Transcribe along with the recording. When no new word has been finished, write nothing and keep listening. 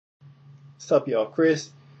What's up, y'all? Chris.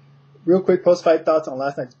 Real quick post-fight thoughts on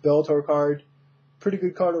last night's Bellator card. Pretty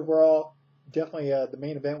good card overall. Definitely the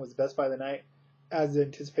main event was the best fight of the night, as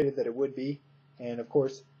anticipated that it would be. And of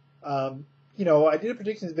course, I did a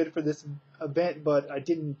predictions vid for this event, but I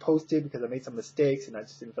didn't post it because I made some mistakes and I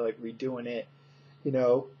just didn't feel like redoing it,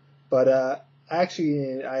 But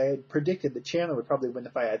actually, I had predicted that Chandler would probably win the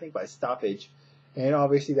fight, I think by stoppage. And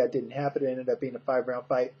obviously that didn't happen. It ended up being a 5-round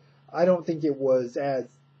fight. I don't think it was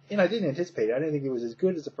and I didn't anticipate it. I didn't think it was as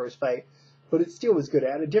good as the first fight, but it still was good.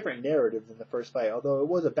 It had a different narrative than the first fight, although it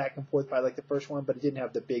was a back and forth fight like the first one, but it didn't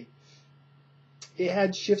have the big. It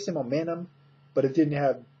had shifts in momentum, but it didn't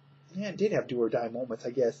have. Yeah, it did have do or die moments, I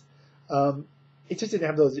guess. It just didn't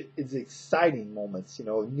have those exciting moments,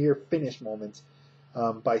 near finish moments,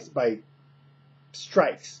 by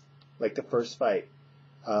strikes like the first fight.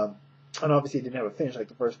 And obviously it didn't have a finish like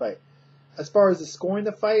the first fight. As far as the scoring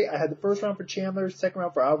of the fight, I had the first round for Chandler, second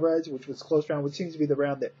round for Alvarez, which was a close round, which seems to be the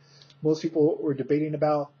round that most people were debating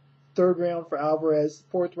about. Third round for Alvarez,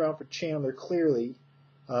 fourth round for Chandler, clearly.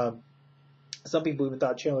 Some people even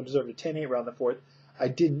thought Chandler deserved a 10-8 round in the fourth. I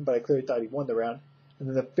didn't, but I clearly thought he won the round. And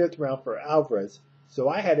then the fifth round for Alvarez. So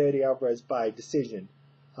I had Eddie Alvarez by decision.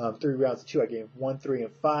 3 rounds to 2. I gave him 1, 3,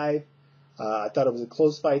 and 5. I thought it was a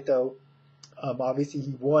close fight, though. Obviously,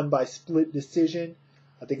 he won by split decision.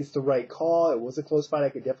 I think it's the right call. It was a close fight. I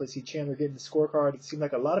could definitely see Chandler getting the scorecard. It seemed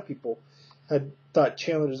like a lot of people had thought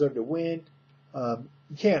Chandler deserved to win. You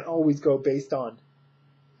can't always go based on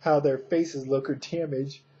how their faces look or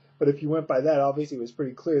damage, but if you went by that, obviously it was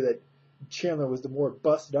pretty clear that Chandler was the more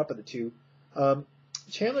busted up of the two.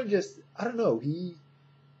 Chandler just, I don't know,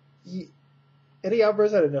 Eddie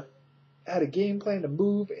Alvarez had a game plan to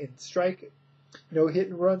move and strike, hit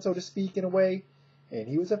and run, so to speak, in a way, and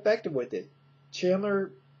he was effective with it.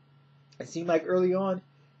 Chandler, it seemed like early on,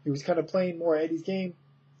 he was kind of playing more Eddie's game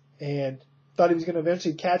and thought he was going to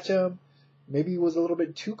eventually catch him. Maybe he was a little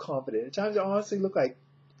bit too confident. At times it honestly looked like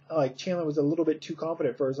Chandler was a little bit too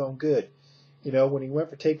confident for his own good. When he went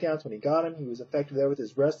for takedowns, when he got him, he was effective there with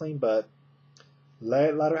his wrestling, but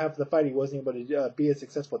latter half of the fight, he wasn't able to be as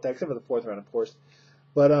successful at that, except for the fourth round, of course.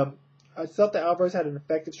 But I felt that Alvarez had an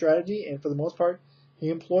effective strategy, and for the most part, he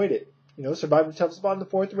employed it. Survived a tough spot in the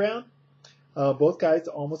fourth round. Both guys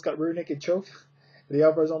almost got rear naked choked. Eddie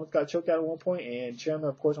Alvarez almost got choked out at one point, and Chandler,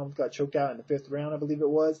 of course, almost got choked out in the fifth round, I believe it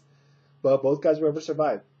was. But both guys were able to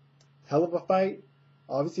survive. Hell of a fight.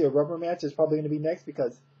 Obviously, a rubber match is probably going to be next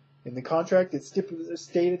because in the contract it's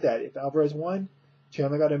stated that if Alvarez won,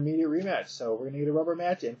 Chandler got an immediate rematch. So we're going to get a rubber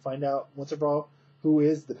match and find out once and for all who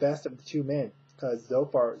is the best of the two men. Because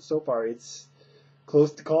so far it's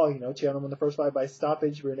close to call. Chandler won the first fight by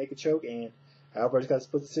stoppage, rear naked choke, and Alvarez got a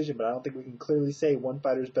split decision. But I don't think we can clearly say one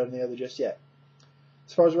fighter is better than the other just yet.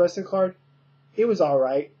 As far as the rest of the card, it was all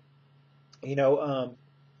right.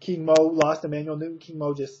 King Mo lost to Emmanuel Newton. King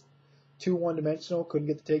Mo just too one-dimensional, couldn't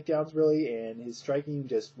get the takedowns really, and his striking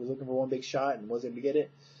just was looking for one big shot and wasn't able to get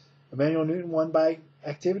it. Emmanuel Newton won by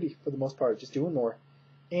activity for the most part, just doing more.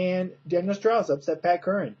 And Daniel Strauss upset Pat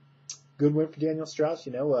Curran. Good win for Daniel Strauss,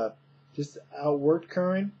 just outworked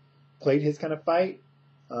Curran, played his kind of fight,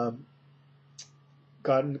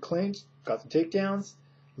 got in the clinch, got some takedowns,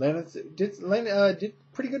 did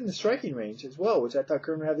pretty good in the striking range as well, which I thought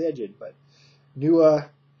Curran would have the edge in, but new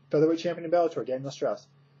featherweight champion in Bellator, Daniel Strauss.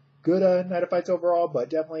 Good night of fights overall,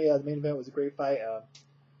 but definitely the main event was a great fight.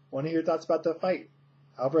 Want to hear your thoughts about the fight?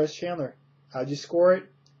 Alvarez Chandler. How'd you score it?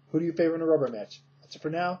 Who do you favor in a rubber match? That's it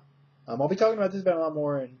for now. I'll be talking about this event a lot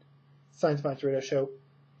more in Science Fights Radio Show.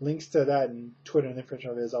 Links to that and Twitter and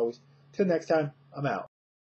information of it as always. Till next time, I'm out.